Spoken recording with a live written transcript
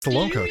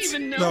Stallone cuts.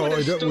 No, what a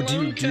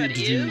Stallone cut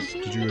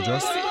did you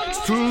adjust?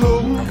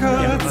 Stallone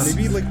cuts.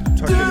 Maybe like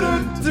tuck it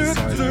in to the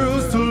side.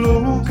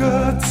 Stallone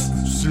cuts.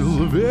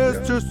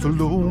 Sylvester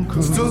Stallone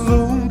cuts.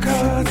 Stallone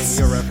cuts.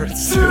 A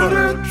reference.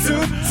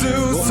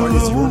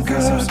 Stallone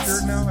cuts.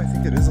 Obscure now? I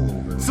think it is a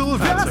little bit.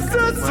 Sylvester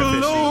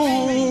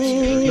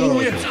Stallone. No,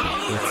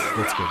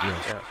 that's good.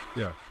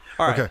 Yeah.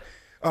 All right. Okay.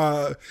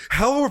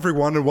 Hello,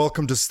 everyone, and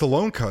welcome to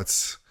Stallone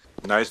Cuts.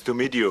 Nice to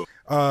meet you.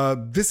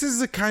 This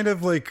is a kind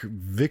of like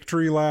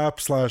victory lap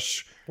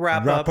 /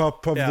 Wrap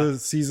up of the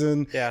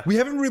season. Yeah. We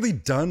haven't really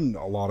done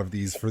a lot of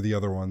these for the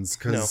other ones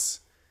because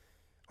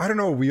I don't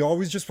know. We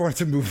always just wanted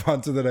to move on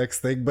to the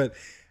next thing, but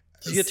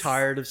You get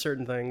tired of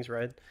certain things,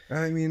 right?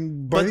 I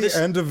mean, by the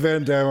end of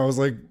Van Damme, I was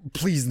like,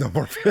 please, no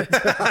more Van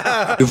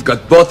Damme. You've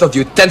got both of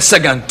you 10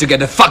 seconds to get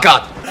the fuck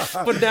out.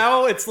 But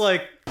now it's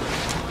like,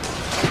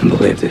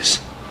 Believe this.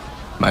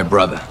 My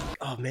brother.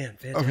 oh man,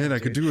 Van Oh Damme, man, I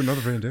could dude. do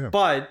another Van Damme.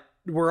 But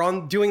we're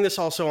doing this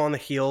also on the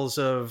heels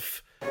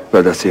of,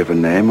 Well, does he have a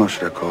name, or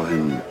should I call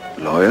him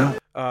Lawyer?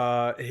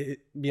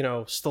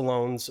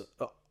 Stallone's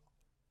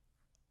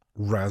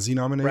Razzie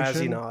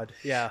nomination. Razzie nod.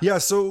 Yeah. Yeah,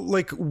 so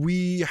like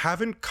we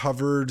haven't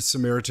covered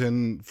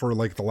Samaritan for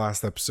like the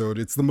last episode.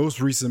 It's the most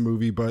recent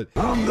movie, but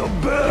I'm the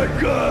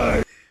bad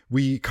guy.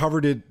 we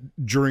covered it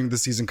during the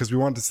season because we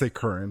wanted to stay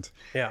current.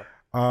 Yeah.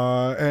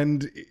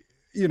 And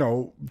you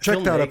know, check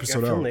that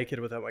episode I feel out. naked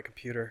without my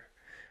computer.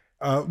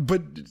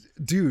 But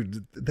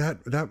dude,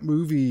 that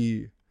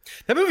movie.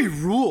 That movie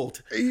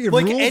ruled. It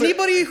Like ruled.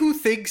 anybody who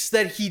thinks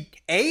that he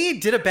A,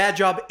 did a bad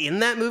job in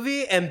that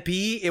movie, and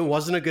B, it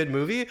wasn't a good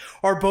movie,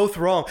 are both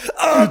wrong.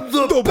 I'm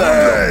the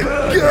bad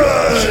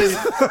guy.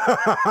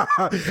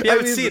 You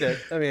haven't seen it.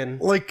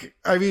 Like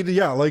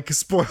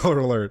spoiler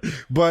alert,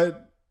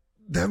 but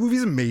that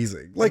movie's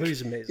amazing. Like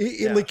movie's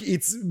amazing, like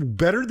it's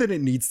better than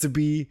it needs to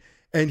be,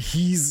 and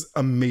he's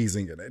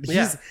amazing in it. He's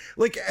Yeah.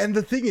 like, and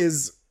the thing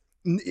is,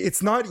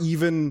 it's not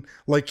even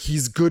like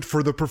he's good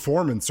for the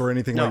performance or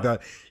anything No. like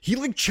that. He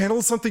like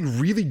channels something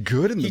really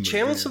good in the movie. He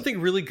channeled something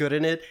really good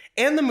in it,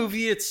 and the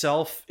movie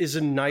itself is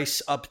a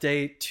nice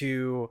update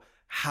to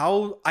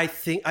how I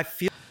feel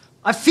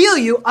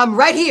you. I'm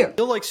right here.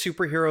 like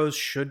superheroes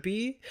should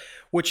be,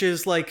 which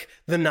is like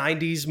the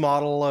 90s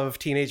model of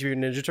Teenage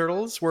Mutant Ninja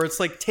Turtles, where it's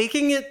like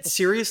taking it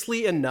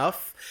seriously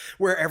enough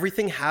where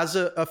everything has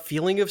a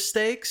feeling of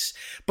stakes,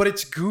 but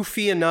it's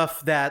goofy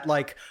enough that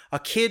like a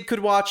kid could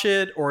watch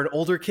it, or an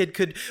older kid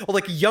could, or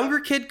like a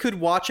younger kid could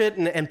watch it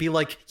and be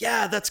like,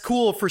 yeah, that's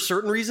cool for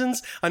certain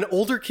reasons. An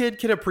older kid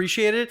can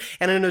appreciate it,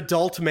 and an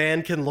adult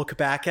man can look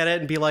back at it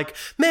and be like,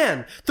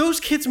 man, those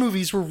kids'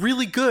 movies were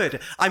really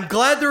good. I'm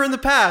glad they're in the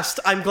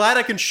past. I'm glad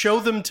I can show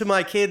them to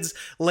my kids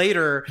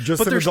later. Just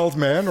But an there's adult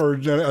man or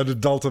an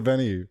adult of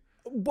any.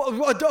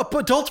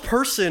 adult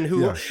person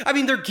who, Yeah. I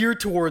mean, they're geared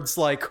towards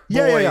like boys,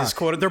 Yeah.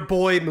 quote, they're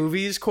boy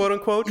movies, quote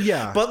unquote.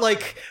 Yeah. But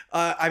like,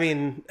 I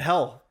mean,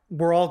 hell,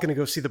 we're all gonna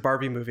go see the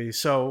Barbie movie,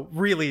 so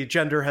really,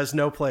 gender has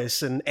no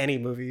place in any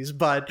movies.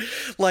 But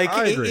like,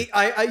 I agree.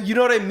 I you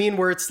know what I mean?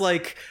 Where it's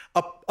like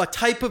a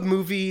type of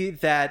movie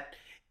that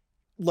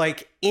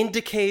like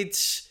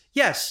indicates,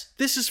 yes,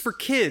 this is for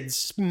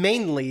kids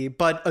mainly,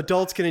 but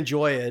adults can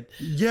enjoy it.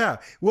 Yeah,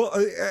 well,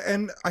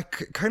 and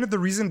kind of the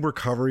reason we're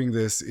covering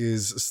this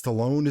is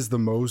Stallone is the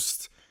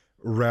most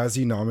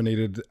Razzie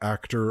nominated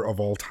actor of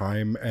all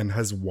time and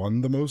has won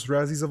the most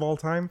Razzies of all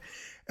time.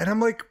 And I'm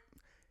like,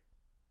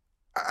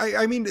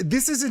 I mean,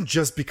 this isn't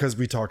just because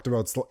we talked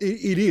about Stallone.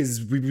 It is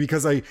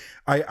because I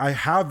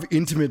have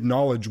intimate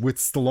knowledge with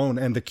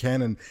Stallone and the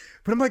canon,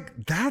 but I'm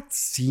like, that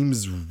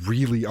seems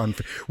really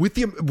unfair with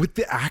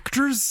the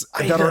actors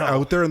that are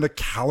out there and the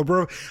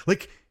caliber of,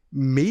 like,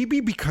 maybe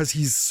because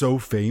he's so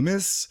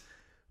famous,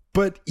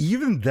 but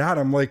even that,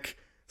 I'm like,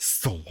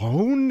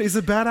 Stallone is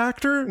a bad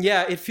actor.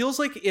 Yeah, it feels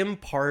like in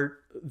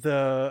part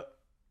the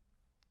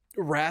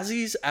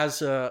Razzies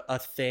as a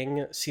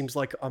thing seems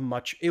like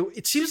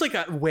it seems like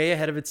way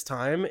ahead of its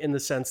time, in the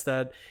sense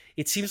that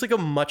it seems like a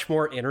much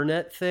more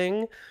internet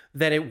thing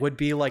than it would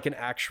be like an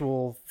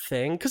actual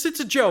thing, because it's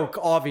a joke,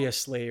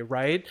 obviously,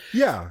 right?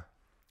 Yeah,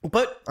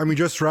 But I mean,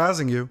 just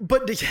razzing you.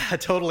 yeah,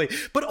 totally.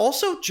 But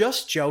also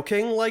just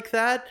joking like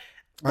that.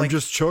 I'm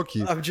just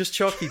choky. I'm just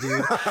choky,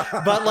 dude.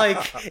 But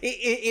like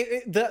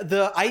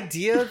the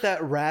idea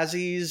that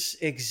Razzies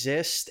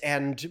exist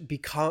and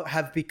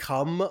have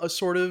become a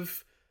sort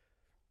of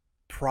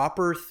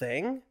proper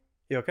thing.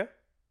 You okay?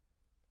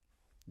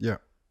 Yeah.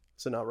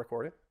 Is it not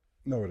recording?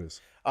 No, it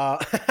is.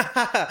 But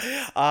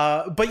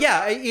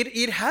yeah,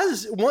 it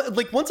has,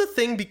 like, once a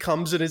thing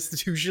becomes an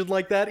institution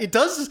like that, it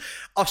does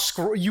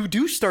you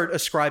do start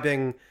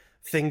ascribing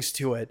things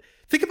to it.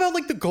 Think about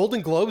like the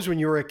Golden Globes when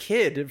you were a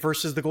kid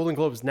versus the Golden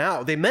Globes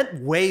now. They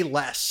meant way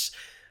less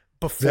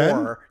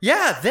before.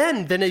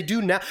 Then than they do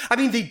now. I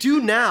mean, they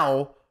do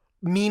now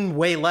mean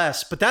way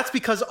less, but that's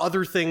because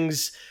other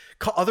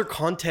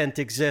content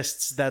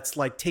exists that's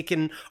like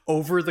taken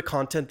over the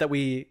content that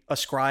we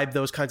ascribe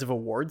those kinds of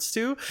awards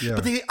to. Yeah.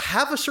 But they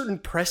have a certain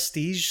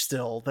prestige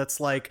still that's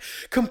like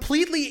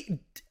completely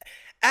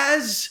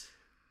as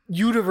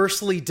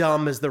universally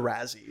dumb as the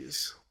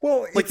Razzies.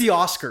 Well, like the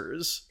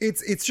Oscars.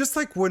 It's just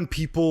like when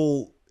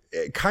people,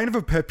 kind of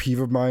a pet peeve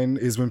of mine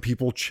is when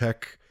people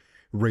check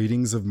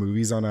ratings of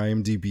movies on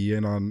IMDb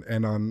and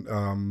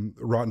on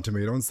Rotten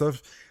Tomato and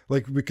stuff.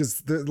 Like,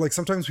 because like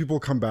sometimes people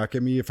come back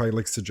at me if I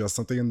like suggest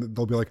something and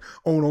they'll be like,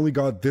 oh, it only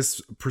got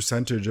this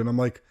percentage, and I'm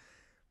like,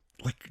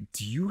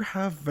 do you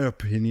have an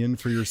opinion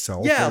for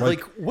yourself? Yeah, or,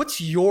 like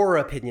what's your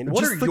opinion?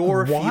 What are just, like,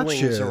 your watch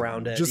feelings it.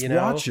 around it? Just you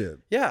know? watch it.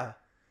 Yeah.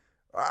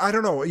 I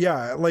don't know.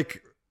 Yeah,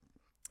 like,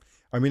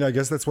 I mean, I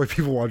guess that's why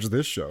people watch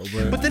this show.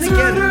 But then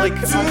again, like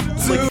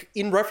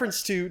in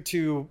reference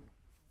to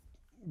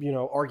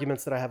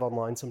arguments that I have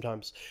online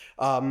sometimes,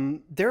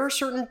 there are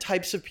certain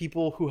types of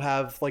people who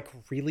have like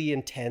really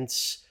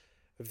intense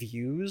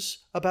views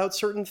about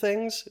certain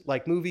things,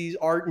 like movies,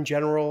 art in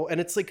general,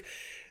 and it's like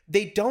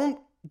they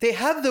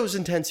have those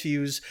intense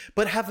views,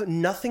 but have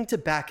nothing to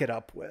back it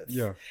up with.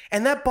 Yeah.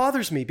 And that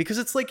bothers me because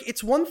it's like,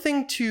 it's one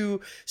thing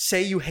to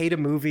say you hate a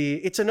movie.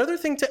 It's another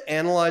thing to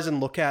analyze and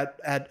look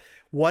at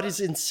what is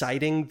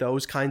inciting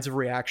those kinds of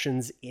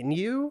reactions in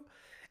you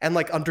and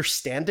like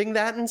understanding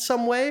that in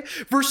some way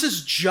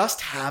versus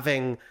just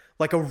having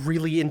like a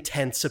really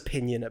intense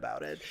opinion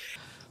about it.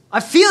 I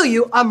feel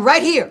you. I'm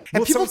right here.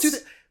 And people do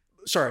that.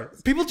 Sorry.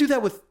 People do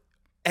that with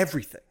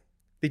everything.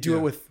 They do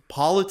it with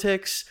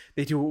politics.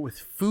 They do it with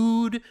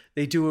food.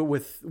 They do it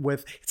with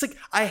it's like,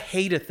 I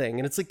hate a thing.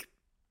 And it's like,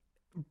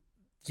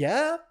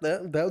 yeah,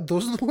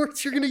 those are the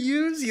words you're going to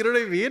use. You know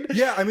what I mean?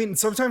 Yeah. I mean,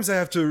 sometimes I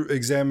have to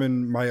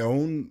examine my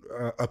own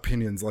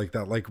opinions like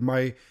that. Like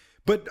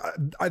but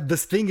the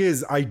thing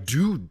is, I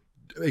do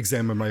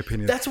examine my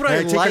opinion. That's what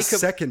I take like. A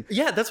second.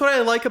 Yeah. That's what I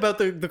like about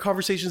the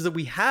conversations that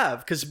we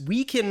have. Because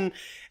we can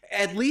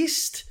at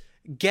least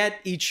get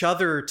each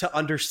other to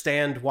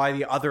understand why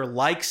the other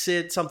likes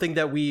it, something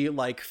that we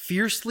like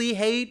fiercely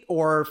hate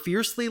or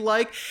fiercely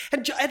like,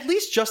 and at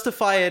least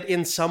justify it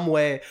in some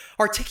way,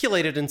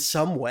 articulate it in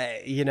some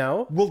way, you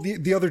know? Well,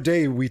 the other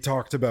day we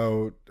talked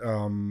about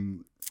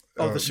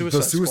the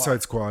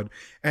Suicide Squad,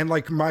 and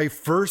like my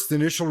first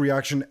initial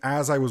reaction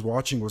as I was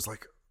watching was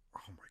like,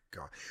 oh my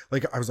God.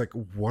 Like I was like,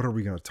 what are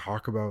we going to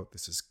talk about?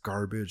 This is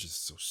garbage. This is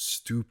so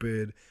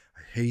stupid.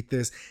 I hate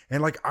this.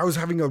 And like I was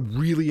having a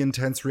really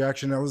intense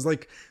reaction. I was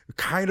like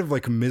kind of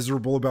like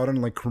miserable about it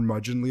and like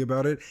curmudgeonly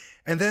about it.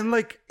 And then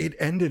like it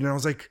ended and I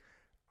was like,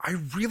 I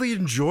really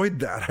enjoyed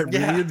that. I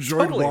really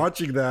enjoyed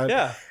watching that.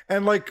 Yeah.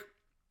 And like,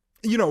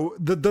 you know,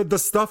 the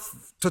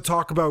stuff to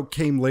talk about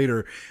came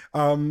later.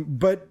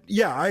 But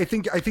yeah, I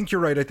think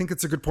you're right. I think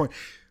it's a good point.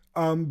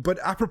 But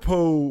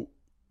apropos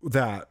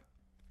that,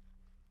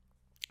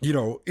 you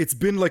know, it's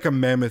been like a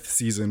mammoth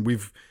season.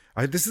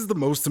 This is the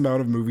most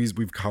amount of movies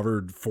we've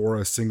covered for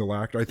a single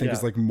act. I think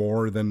it's like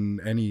more than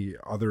any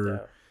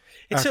other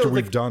actor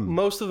we've done.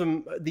 Most of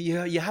them,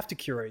 you have to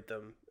curate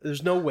them.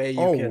 There's no way you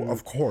can,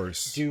 of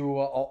course, do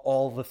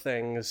all the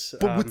things.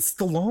 But with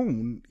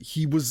Stallone,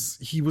 he was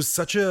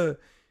such a,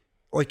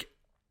 like,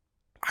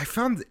 I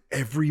found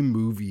every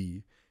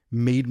movie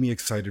made me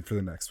excited for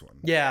the next one.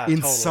 Yeah,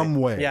 in some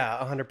way. Yeah,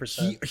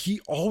 100%. He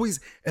always,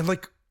 and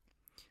like,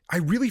 I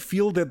really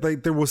feel that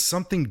like there was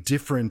something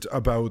different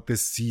about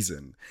this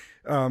season.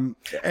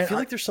 I feel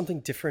like there's something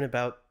different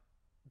about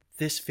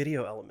this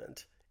video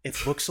element.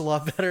 It looks a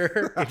lot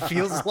better. It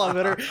feels a lot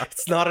better.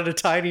 It's not in a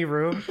tiny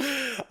room.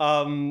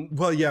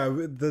 Well, yeah,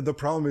 the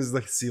problem is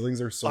the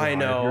ceilings are so high. I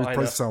know. It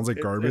probably sounds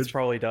like garbage. It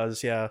probably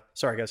does, yeah.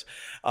 Sorry, guys.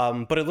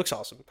 But it looks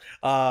awesome.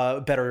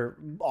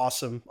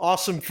 Awesome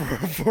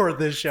for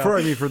this show.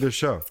 For this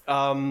show.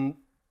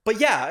 But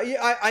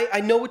yeah,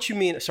 I know what you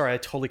mean. Sorry, I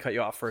totally cut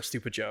you off for a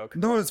stupid joke.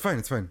 No, it's fine.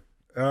 It's fine.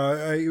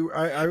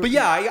 But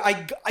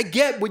yeah, I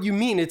get what you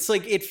mean. It's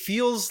like, it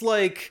feels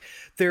like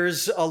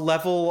there's a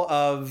level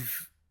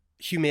of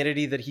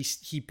humanity that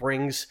he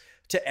brings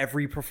to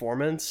every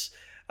performance,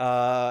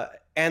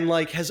 and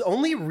like has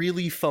only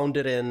really phoned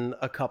it in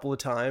a couple of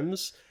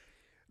times.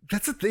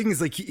 That's the thing, is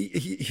like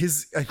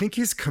I think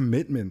his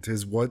commitment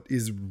is what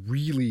is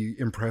really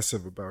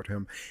impressive about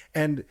him.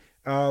 And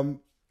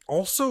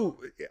also,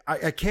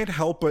 I can't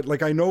help but,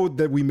 like, I know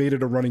that we made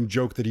it a running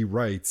joke that he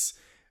writes,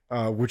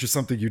 which is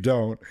something you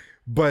don't,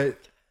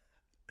 but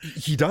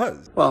he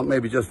does. Well,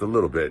 maybe just a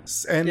little bit.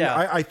 And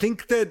yeah. I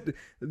think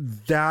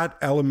that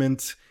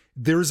element,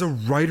 there's a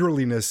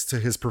writerliness to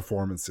his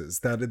performances,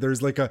 that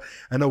there's like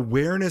an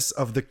awareness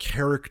of the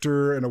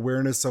character, an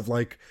awareness of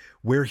like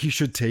where he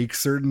should take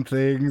certain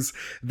things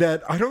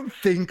that I don't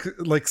think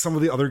like some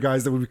of the other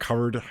guys that we've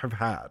covered have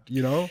had,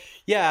 you know?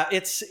 Yeah,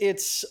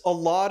 it's a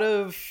lot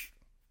of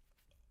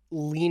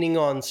leaning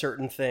on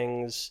certain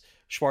things.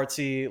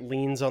 Schwartzy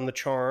leans on the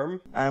charm.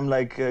 I'm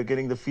like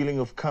getting the feeling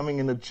of coming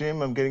in the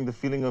gym. I'm getting the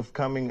feeling of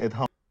coming at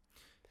home.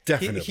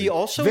 Definitely. He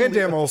also Van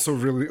Damme also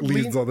really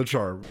leans on the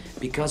charm.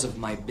 Because of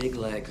my big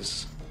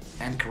legs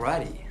and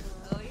karate,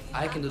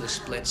 I can do the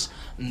splits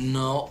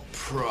no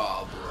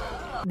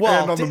problem.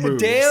 Well, and on the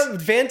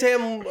moves. Van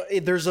Damme,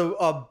 there's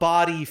a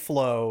body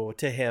flow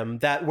to him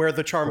that where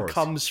the charm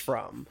comes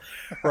from,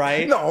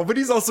 right? No, but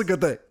he's also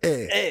got the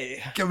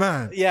Hey. come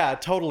on. Yeah,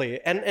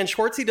 totally. And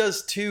Schwartzy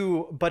does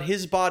too, but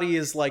his body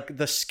is like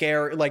the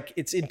scare, like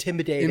it's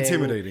intimidating.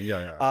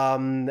 Yeah.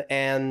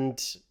 And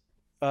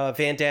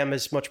Van Damme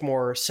is much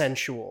more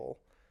sensual.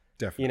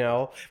 Definitely. You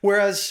know,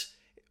 whereas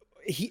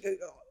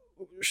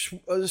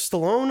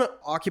Stallone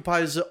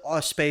occupies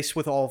a space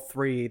with all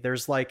three.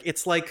 There's like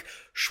it's like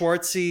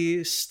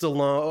Schwartzy,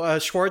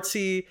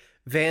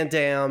 Van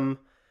Damme,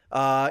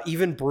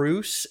 even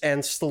Bruce,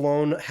 and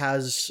Stallone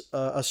has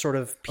a sort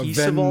of piece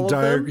of all of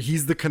them.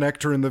 He's the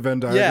connector in the Venn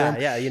diagram.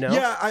 Yeah, you know.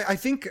 Yeah, I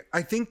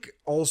think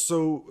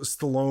also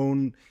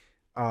Stallone.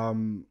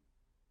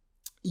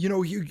 You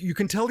know, you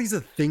can tell he's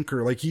a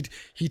thinker. Like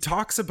he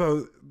talks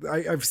about.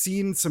 I've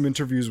seen some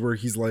interviews where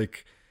he's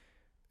like,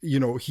 you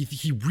know,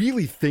 he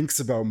really thinks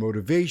about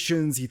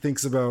motivations. He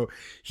thinks about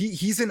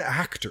he's an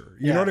actor.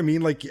 You know what I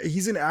mean? Like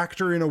he's an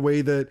actor in a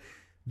way that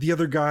the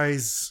other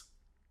guys.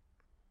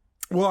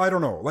 Well, I don't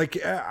know. Like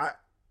I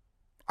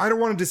don't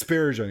want to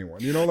disparage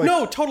anyone. You know, like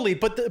no, totally.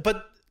 But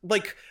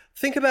like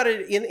think about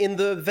it in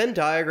the Venn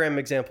diagram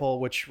example,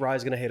 which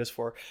Rye's going to hate us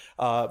for,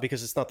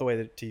 because it's not the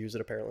way to use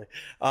it apparently.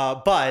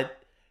 But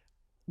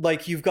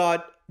like you've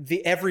got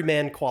the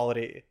everyman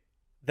quality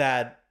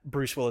that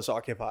Bruce Willis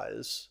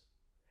occupies.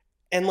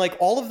 And like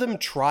all of them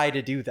try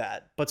to do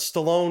that, but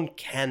Stallone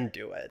can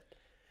do it.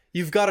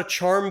 You've got a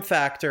charm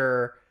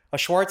factor, a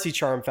Schwartzy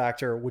charm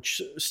factor,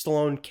 which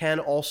Stallone can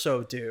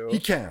also do. He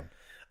can.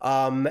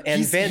 And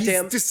Van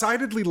Damme, he's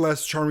decidedly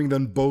less charming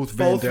than both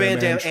Van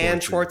Damme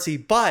and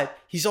Schwartzy, but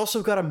he's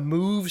also got a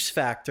moves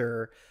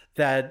factor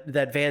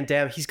that Van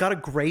Damme. He's got a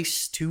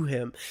grace to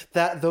him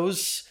that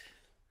those.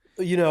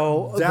 You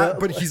know,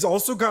 but he's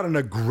also got an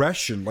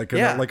aggression, like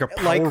a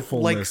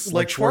powerfulness,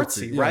 like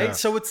Schwartzy, right? Yeah.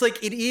 So it's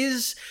like it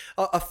is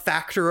a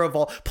factor of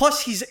all.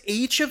 Plus,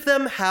 each of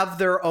them have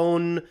their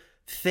own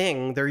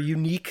thing, their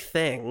unique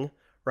thing,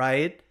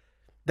 right?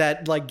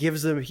 That like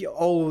gives them.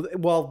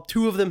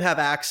 Two of them have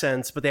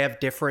accents, but they have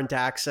different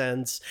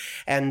accents.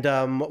 And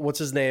what's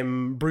his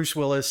name? Bruce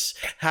Willis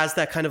has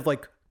that kind of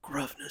like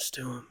gruffness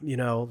to him, you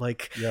know,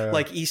 like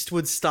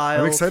Eastwood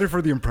style. I'm excited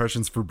for the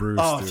impressions for Bruce.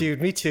 Oh,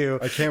 dude, me too.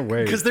 I can't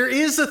wait because there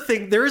is a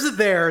thing. There is a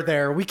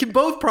there. We can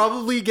both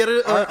probably get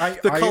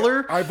the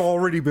color. I've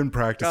already been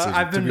practicing.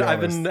 I've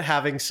been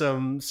having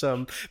some,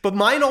 but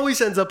mine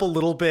always ends up a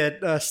little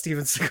bit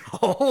Steven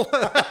Seagal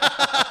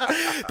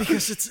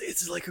because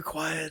it's like a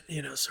quiet,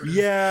 you know, sort of.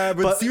 Yeah,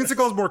 but Steven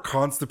Seagal's more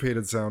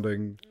constipated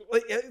sounding.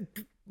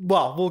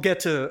 Well, we'll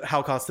get to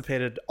how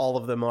constipated all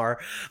of them are.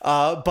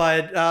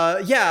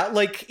 Yeah,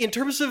 like in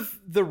terms of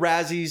the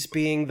Razzies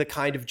being the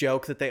kind of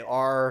joke that they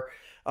are,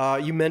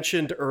 you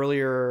mentioned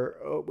earlier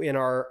in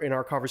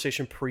our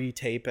conversation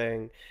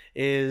pre-taping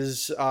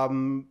is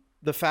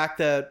the fact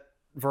that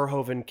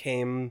Verhoeven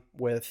came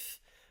with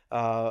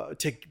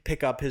to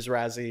pick up his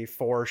Razzie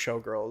for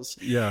Showgirls.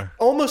 Yeah.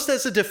 Almost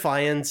as a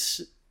defiance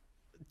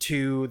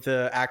to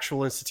the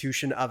actual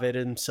institution of it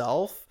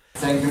himself.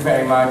 Thank you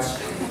very much.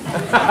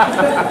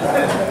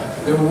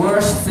 The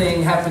worst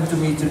thing happened to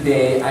me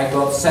today. I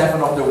got 7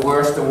 of the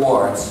worst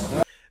awards.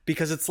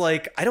 Because it's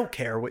like, I don't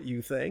care what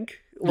you think.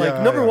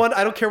 Like, number one,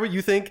 I don't care what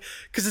you think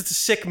because it's a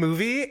sick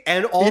movie.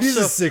 And also, it is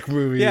a sick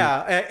movie.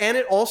 Yeah. And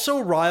it also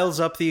riles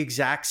up the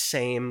exact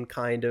same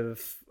kind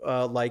of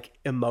like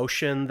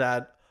emotion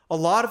that a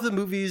lot of the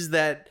movies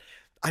that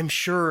I'm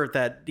sure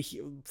that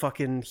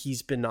Stallone's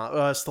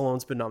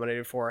been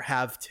nominated for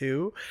have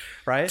too,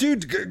 right?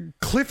 Dude,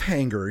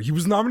 Cliffhanger. He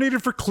was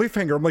nominated for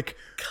Cliffhanger. I'm like,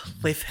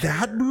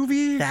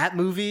 Cliffhanger. That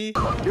movie?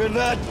 You're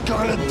not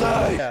gonna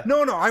die. Yeah.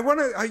 No. I want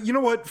to. You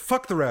know what?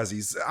 Fuck the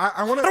Razzies.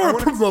 I want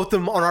to promote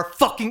them on our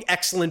fucking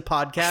excellent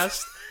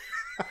podcast.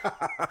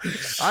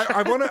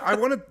 I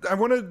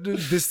want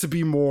this to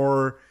be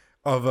more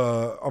of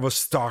a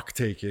stock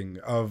taking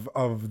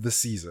of the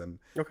season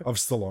of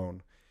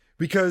Stallone.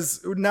 Because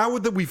now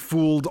that we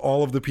fooled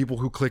all of the people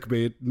who clicked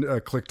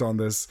on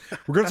this,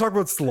 we're going to talk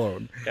about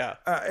Stallone. Yeah.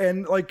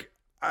 And like,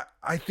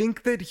 I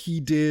think that he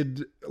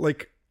did,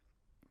 like,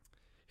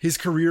 his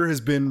career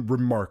has been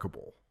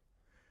remarkable.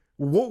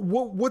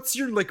 What's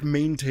your like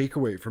main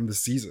takeaway from the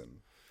season?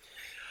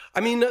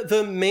 I mean,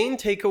 the main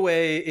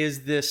takeaway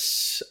is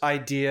this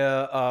idea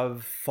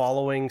of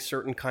following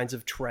certain kinds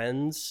of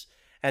trends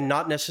and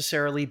not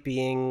necessarily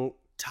being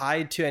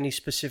tied to any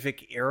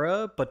specific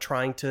era, but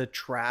trying to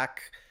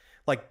track,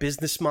 like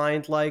Business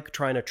Mind, like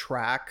trying to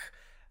track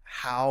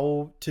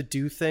how to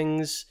do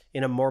things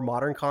in a more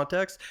modern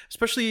context,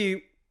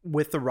 especially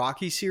with the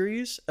Rocky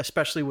series,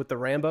 especially with the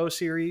Rambo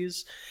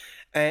series,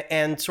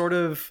 and sort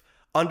of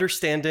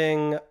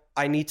understanding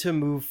I need to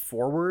move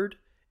forward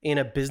in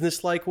a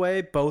business-like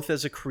way, both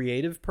as a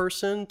creative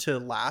person to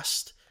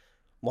last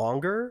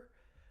longer.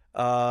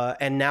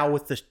 And now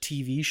with the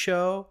TV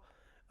show,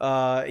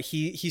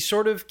 he's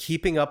sort of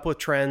keeping up with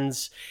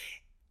trends,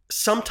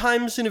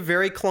 sometimes in a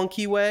very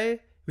clunky way.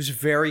 It was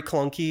very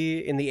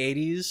clunky in the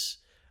 80s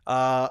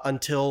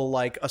until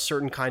like a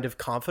certain kind of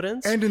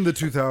confidence. And in the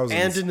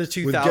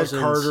 2000s. With Get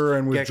Carter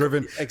and with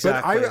Driven.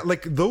 Exactly. But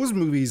like those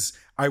movies,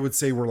 I would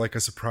say were like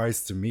a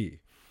surprise to me.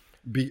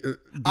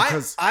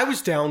 Because I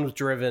was down with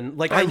Driven.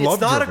 Like I love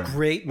it's not Driven. a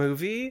great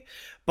movie,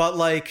 but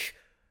like...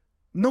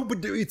 No,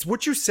 but it's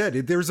what you said.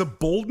 There's a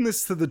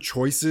boldness to the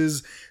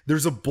choices.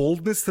 There's a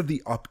boldness to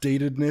the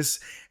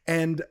updatedness.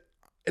 And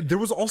there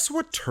was also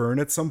a turn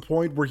at some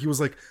point where he was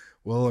like,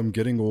 well, I'm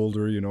getting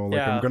older, you know,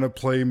 like I'm going to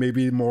play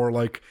maybe more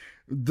like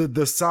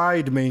the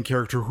side main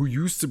character who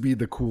used to be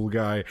the cool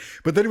guy.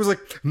 But then he was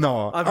like,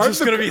 no, I'm just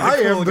going to be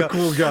the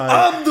cool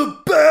guy. I'm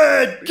the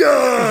bad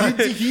guy.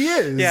 He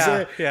is.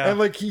 Yeah. And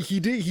like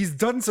he's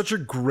done such a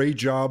great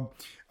job.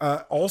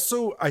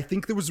 Also, I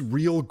think there was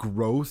real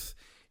growth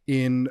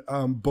in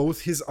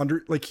both his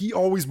he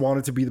always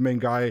wanted to be the main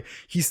guy.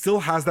 He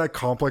still has that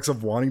complex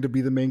of wanting to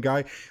be the main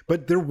guy,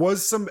 but there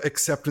was some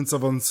acceptance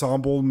of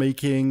ensemble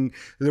making.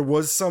 There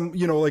was some,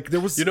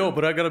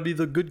 but I gotta be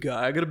the good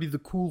guy. I gotta be the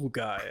cool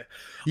guy.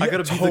 I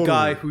gotta be the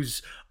guy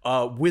who's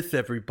with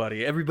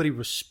everybody. Everybody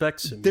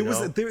respects him.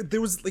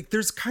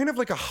 There's kind of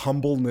like a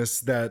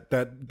humbleness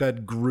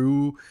that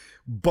grew,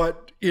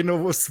 but in a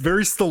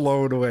very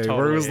Stallone way,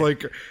 where it was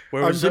like, it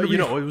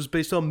was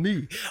based on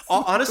me.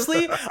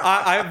 Honestly,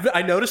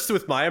 I noticed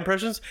with my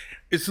impressions,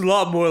 it's a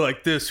lot more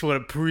like this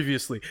when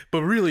previously,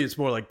 but really it's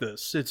more like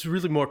this. It's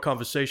really more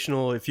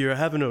conversational. If you're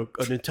having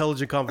an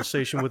intelligent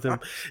conversation with him,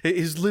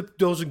 his lip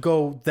doesn't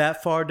go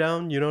that far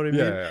down. You know what I mean?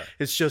 Yeah.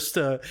 It's just,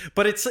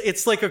 but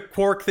it's like a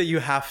quirk that you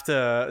have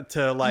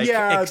to like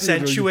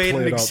accentuate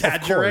and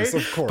exaggerate.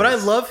 Of course. But I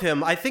love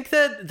him. I think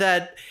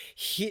that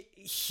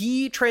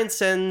he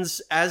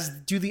transcends, as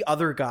do the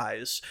other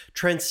guys,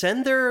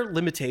 transcend their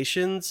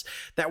limitations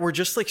that were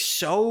just like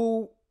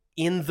so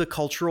in the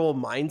cultural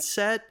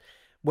mindset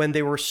when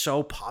they were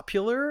so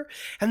popular.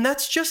 And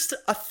that's just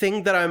a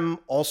thing that I'm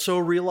also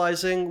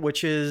realizing,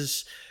 which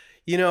is,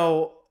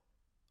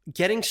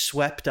 getting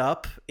swept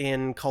up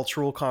in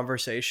cultural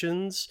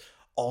conversations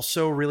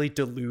also really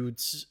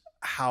dilutes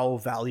how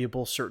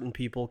valuable certain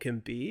people can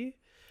be.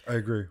 I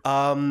agree.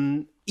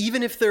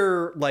 Even if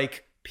they're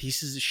like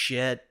pieces of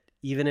shit,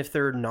 even if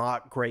they're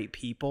not great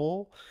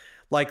people,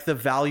 like the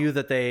value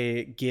that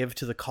they give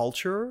to the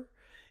culture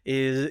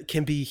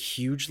can be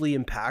hugely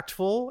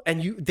impactful,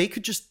 and they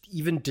could just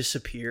even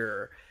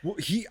disappear. Well,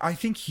 I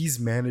think he's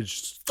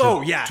managed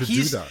to do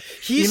that.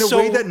 He's in a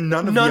way that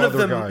none of the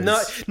other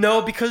guys.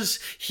 No, because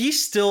he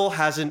still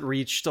hasn't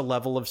reached a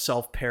level of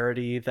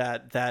self-parody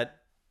that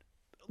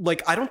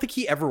like I don't think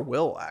he ever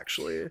will,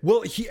 actually.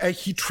 Well,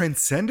 he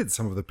transcended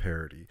some of the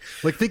parody.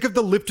 Like, think of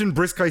the Lipton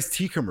Brisk Iced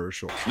Tea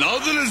commercial. Now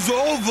that it's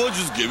over,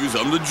 just give me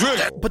something to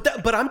drink.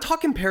 But I'm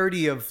talking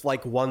parody of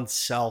like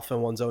oneself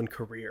and one's own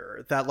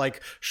career. That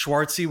like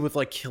Schwarzenegger with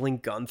like killing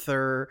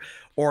Gunther,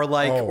 or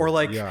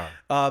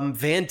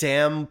Van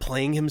Damme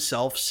playing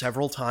himself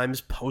several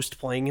times post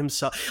playing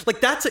himself. Like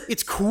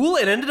it's cool.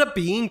 It ended up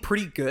being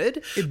pretty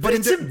good, but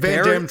it's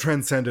Van Damme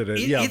transcended it.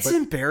 It's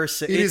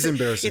embarrassing. It is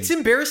embarrassing. It's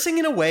embarrassing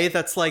in a way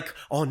that's like,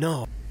 oh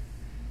no,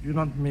 you're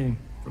not me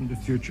from the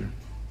future.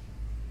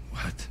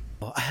 What?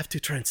 I have to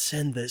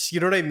transcend this.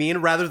 You know what I mean?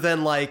 Rather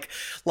than like.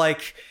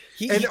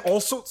 And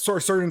also, sorry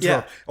to interrupt.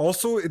 Yeah.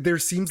 Also, there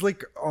seems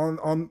like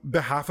on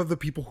behalf of the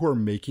people who are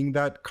making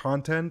that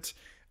content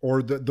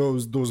or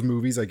those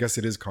movies, I guess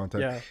it is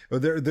content. Yeah.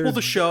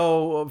 The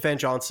show Van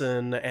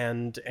Johnson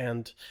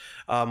and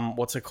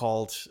what's it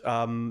called?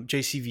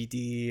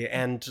 JCVD,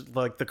 and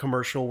like the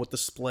commercial with the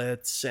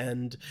splits,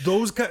 and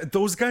those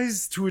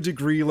guys to a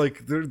degree,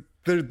 like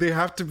they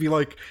have to be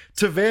like,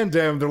 to Van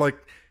Damme, they're like,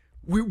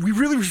 we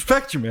really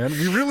respect you, man.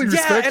 We really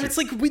respect you. Yeah, and it's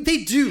like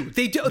they do.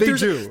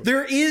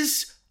 There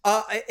is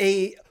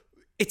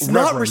it's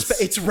reverence. Not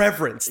respect, it's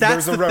reverence.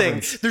 That's the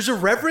thing. There's a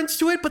reverence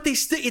to it, but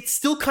it's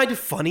still kind of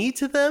funny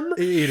to them.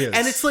 It is.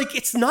 And it's like,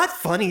 it's not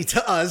funny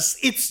to us.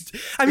 It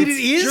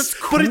is,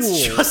 cool. But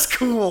it's just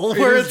cool.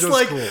 Where it's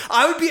like, cool.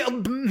 I would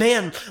be,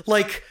 man,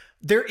 like,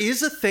 there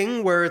is a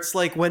thing where it's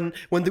like when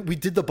we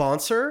did the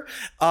Bonser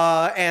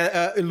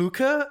and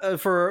Luca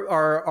for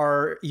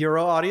our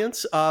Euro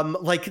audience,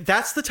 like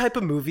that's the type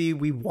of movie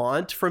we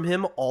want from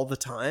him all the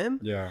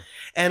time. Yeah.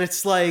 And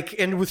it's like,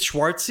 and with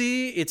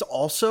Schwarzenegger, it's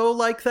also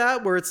like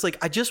that, where it's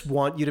like, I just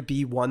want you to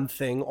be one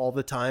thing all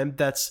the time.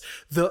 That's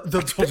the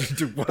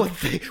one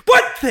thing.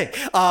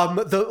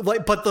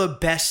 But the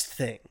best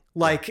thing.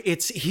 Like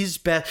it's his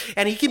best,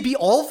 and he can be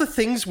all the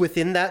things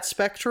within that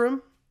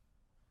spectrum.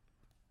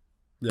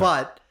 Yeah.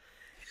 But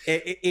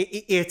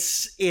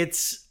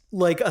it's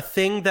like a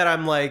thing that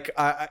I'm like,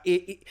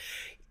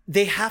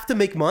 they have to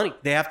make money.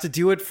 They have to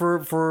do it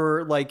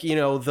for like,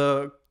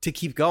 to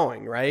keep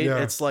going, right? Yeah.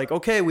 It's like,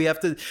 okay,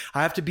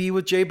 I have to be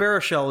with Jay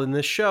Baruchel in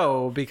this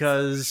show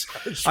because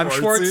I'm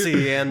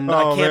Schwartzy and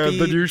I can't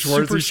be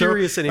super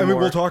serious anymore. I mean,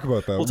 we'll talk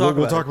about that.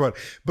 We'll talk about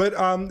it.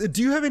 But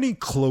do you have any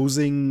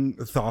closing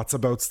thoughts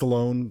about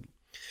Stallone?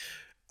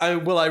 I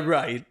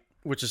write,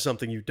 which is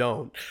something you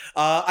don't.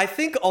 I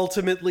think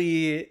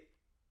ultimately,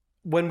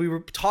 when we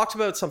talked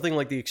about something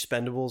like The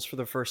Expendables for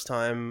the first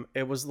time,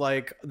 it was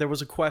like there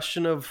was a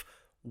question of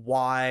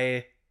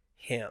why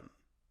him?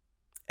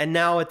 And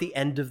now at the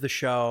end of the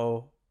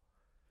show,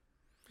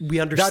 we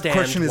understand that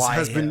question why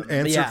has him. been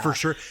answered for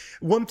sure.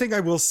 One thing I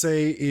will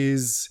say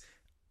is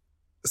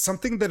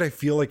something that I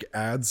feel like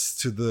adds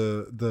to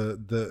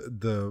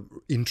the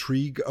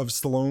intrigue of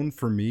Stallone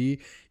for me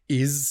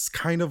is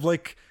kind of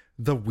like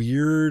the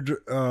weird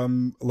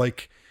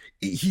like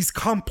he's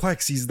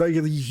complex. He does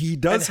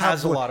and has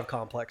have a lot of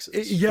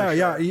complexes.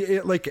 Yeah.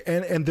 Like,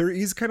 and there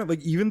is kind of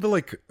like even the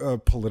like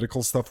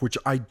political stuff, which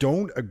I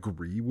don't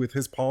agree with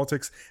his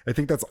politics. I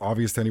think that's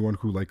obvious to anyone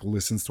who like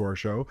listens to our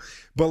show,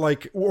 but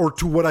like, or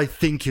to what I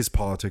think his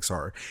politics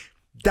are.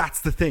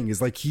 That's the thing,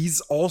 is like he's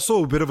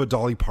also a bit of a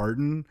Dolly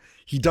Parton.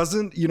 He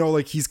doesn't, you know,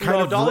 like he's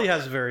kind of Dolly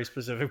has very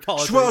specific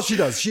politics. Well, she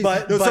does.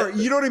 Sorry,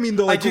 you know what I mean?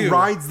 Though, like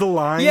rides the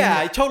line.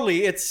 Yeah,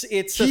 totally. It's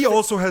he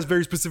also has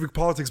very specific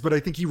politics, but I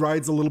think he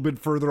rides a little bit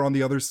further on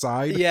the other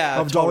side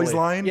of Dolly's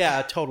line.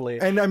 Yeah,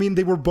 totally. And I mean,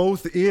 they were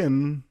both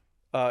in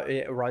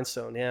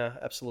Rhinestone. Yeah,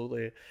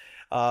 absolutely.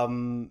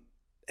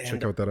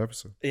 Check out that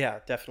episode. Yeah,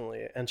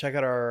 definitely, and check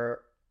out our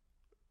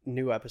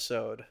new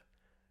episode.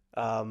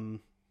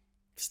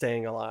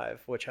 Staying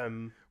Alive, which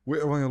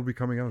it'll be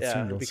coming out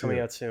soon. It'll be coming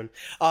out soon.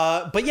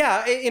 But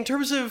yeah, in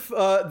terms of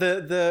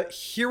the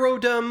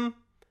hero-dom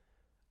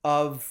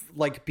of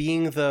like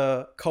being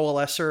the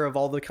coalescer of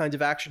all the kinds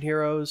of action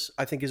heroes,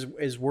 I think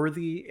is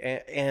worthy,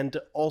 and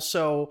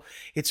also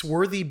it's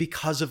worthy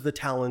because of the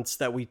talents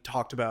that we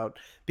talked about,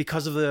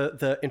 because of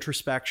the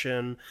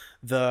introspection,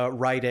 the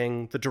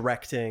writing, the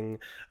directing,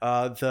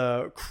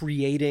 the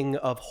creating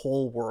of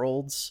whole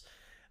worlds,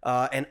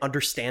 and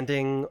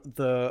understanding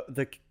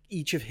the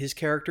each of his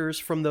characters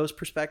from those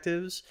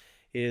perspectives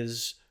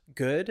is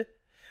good,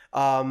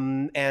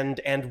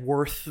 and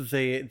worth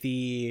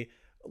the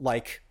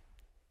like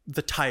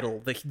the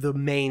title, the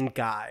main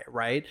guy,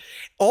 right?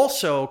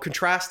 Also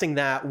contrasting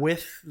that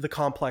with the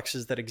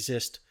complexes that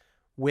exist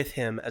with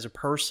him as a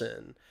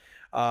person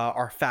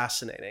are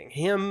fascinating.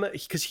 Him,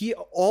 because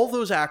all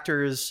those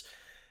actors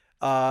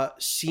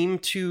seem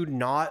to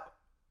not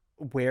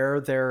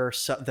wear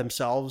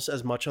themselves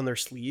as much on their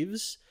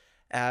sleeves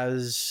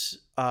as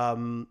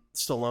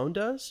Stallone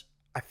does.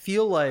 I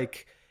feel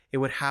like it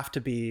would have to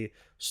be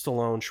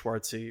Stallone,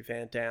 Schwarzenegger,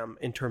 Van Damme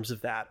in terms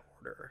of that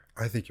order.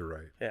 I think you're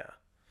right. Yeah.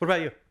 What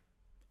about you?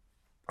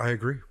 I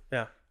agree.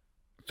 Yeah.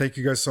 Thank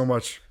you guys so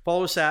much.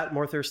 Follow us at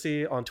More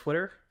Thirsty on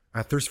Twitter.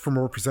 At Thirsty for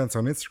More Presents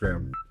on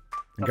Instagram.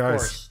 And of guys,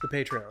 course, the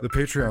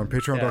Patreon.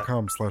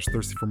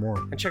 Patreon.com/thirsty-for-more.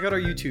 And check out our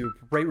YouTube.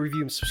 Rate,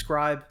 review, and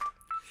subscribe.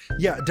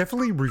 Yeah,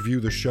 definitely review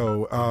the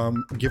show.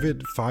 Give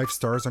it 5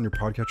 stars on your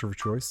podcatcher of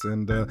choice,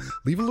 and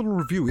leave a little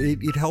review.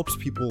 It helps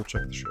people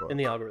check the show out. In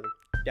the algorithm.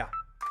 Yeah.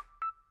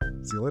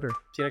 See you later.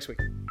 See you next week.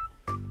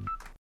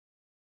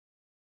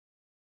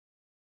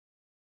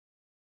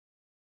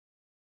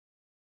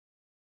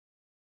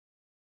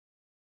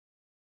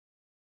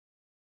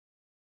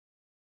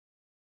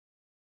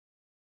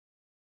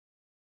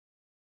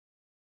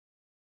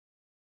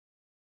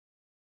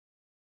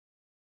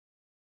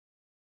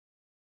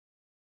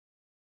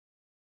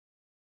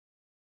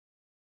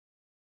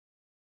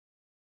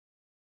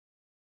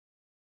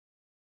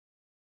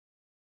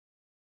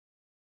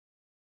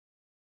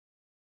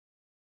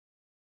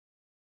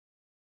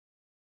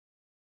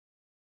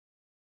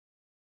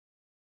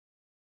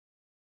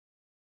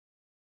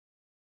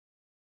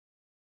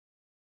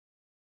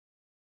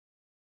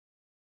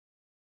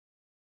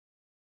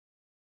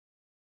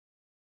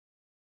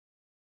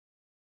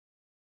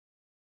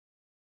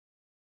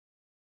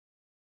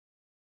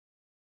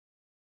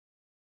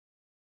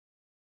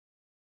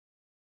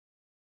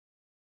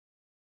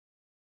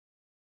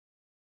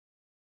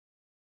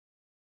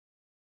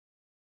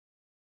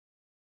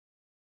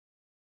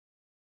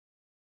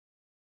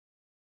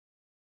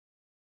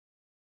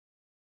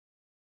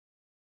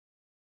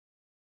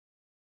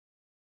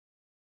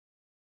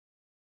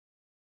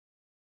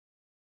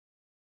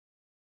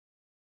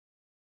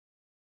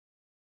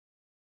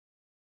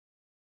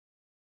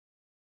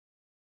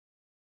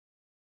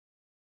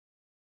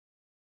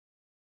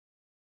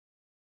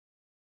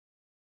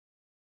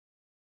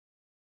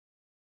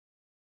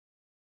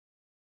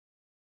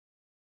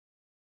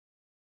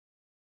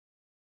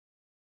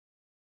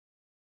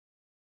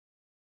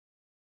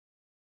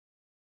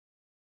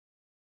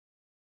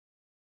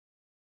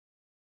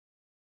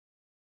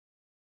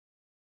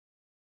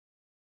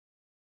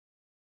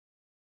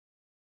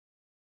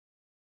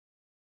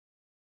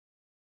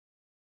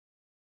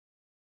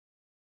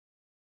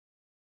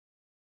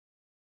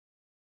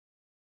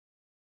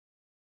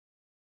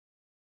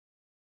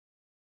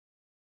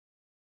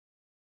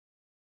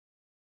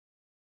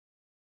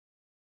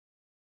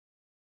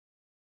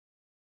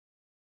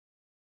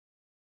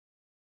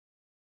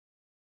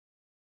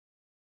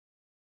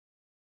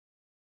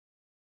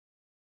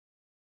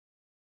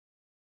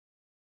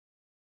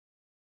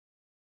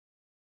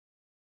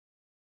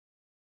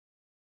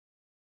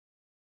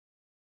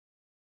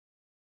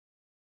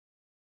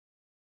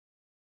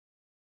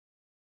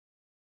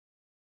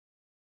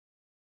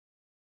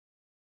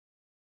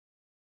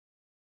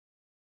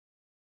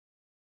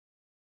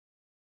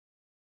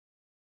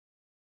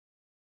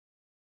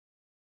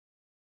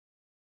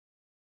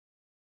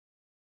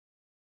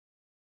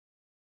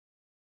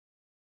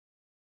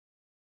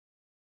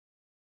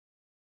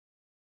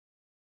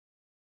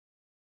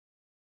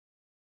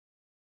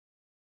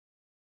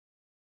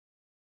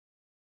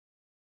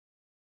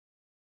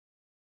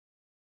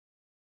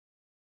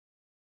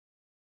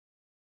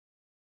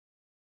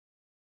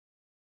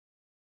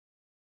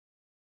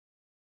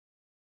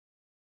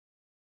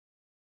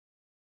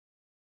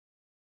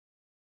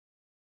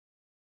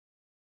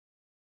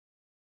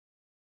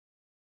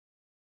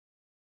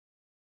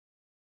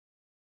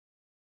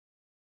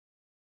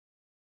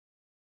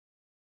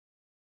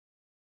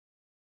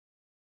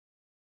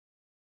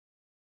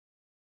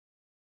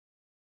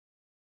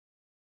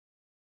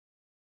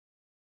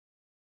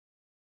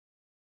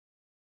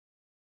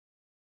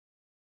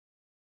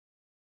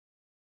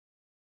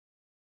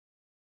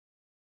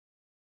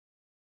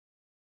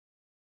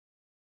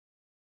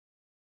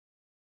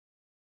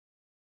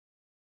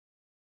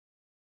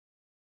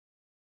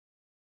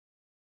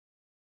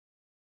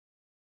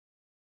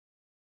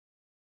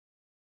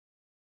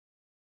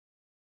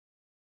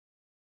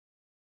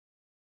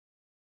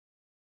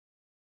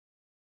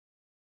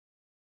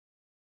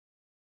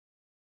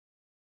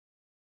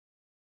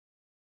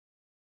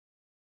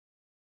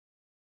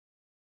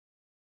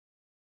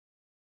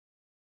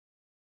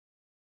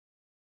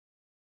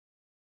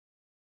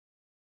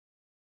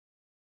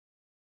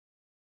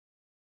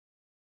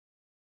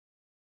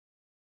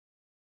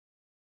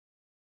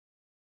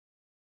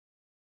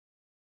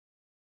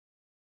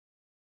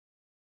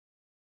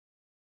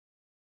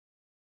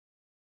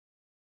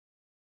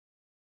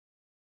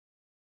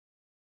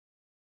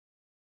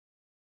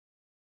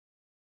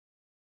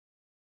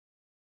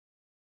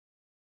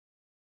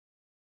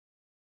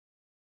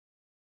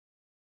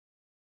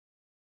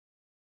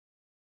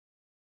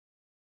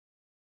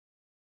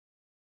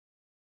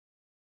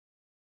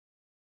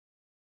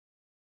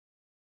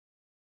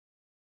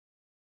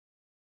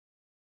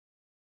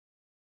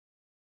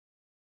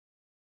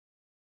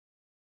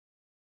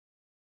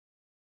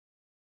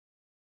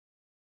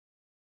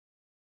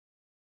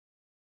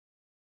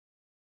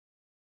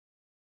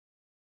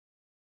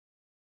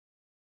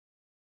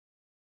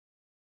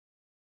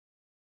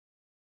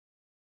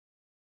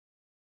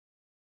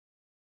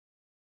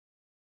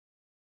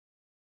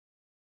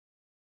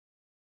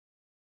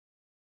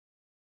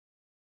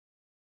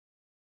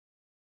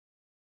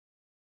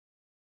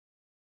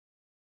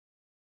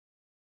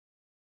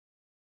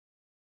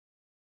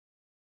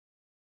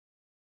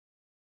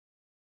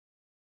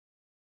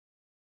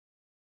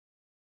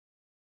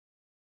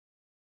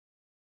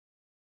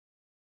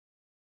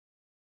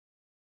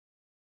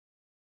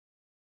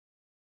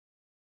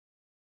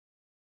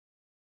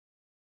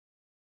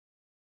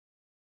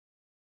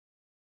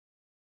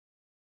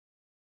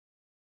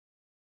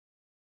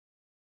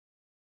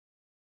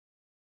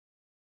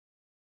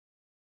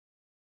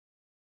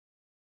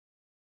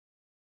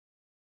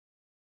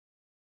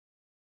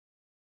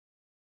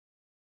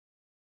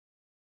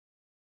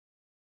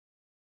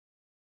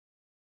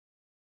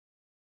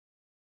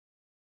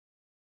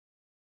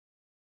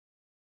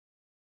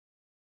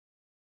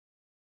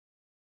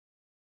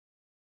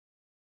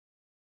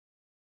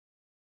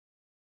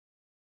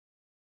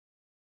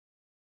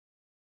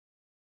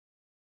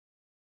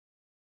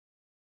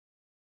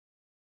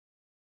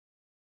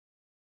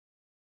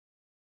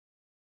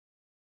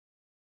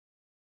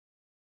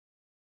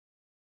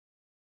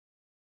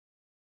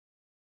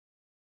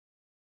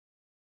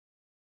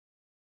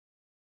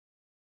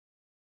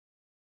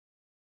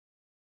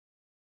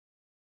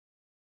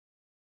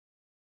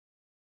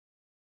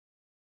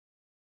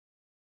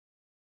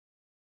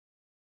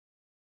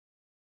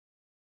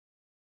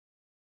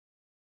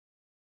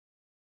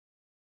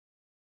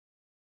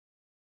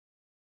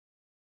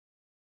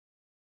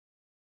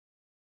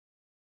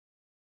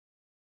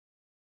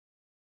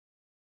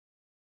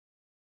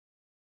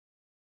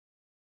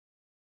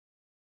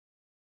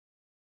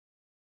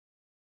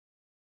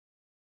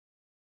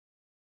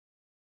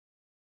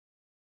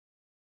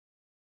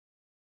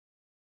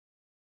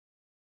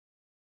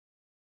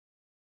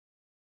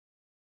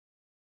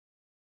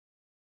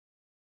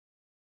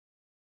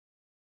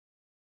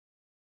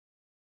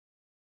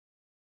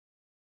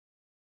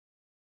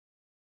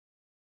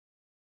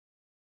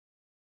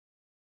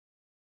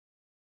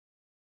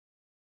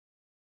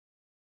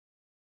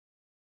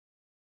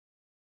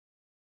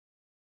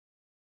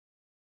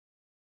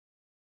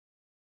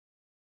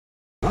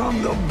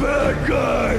 I'm the bad guy.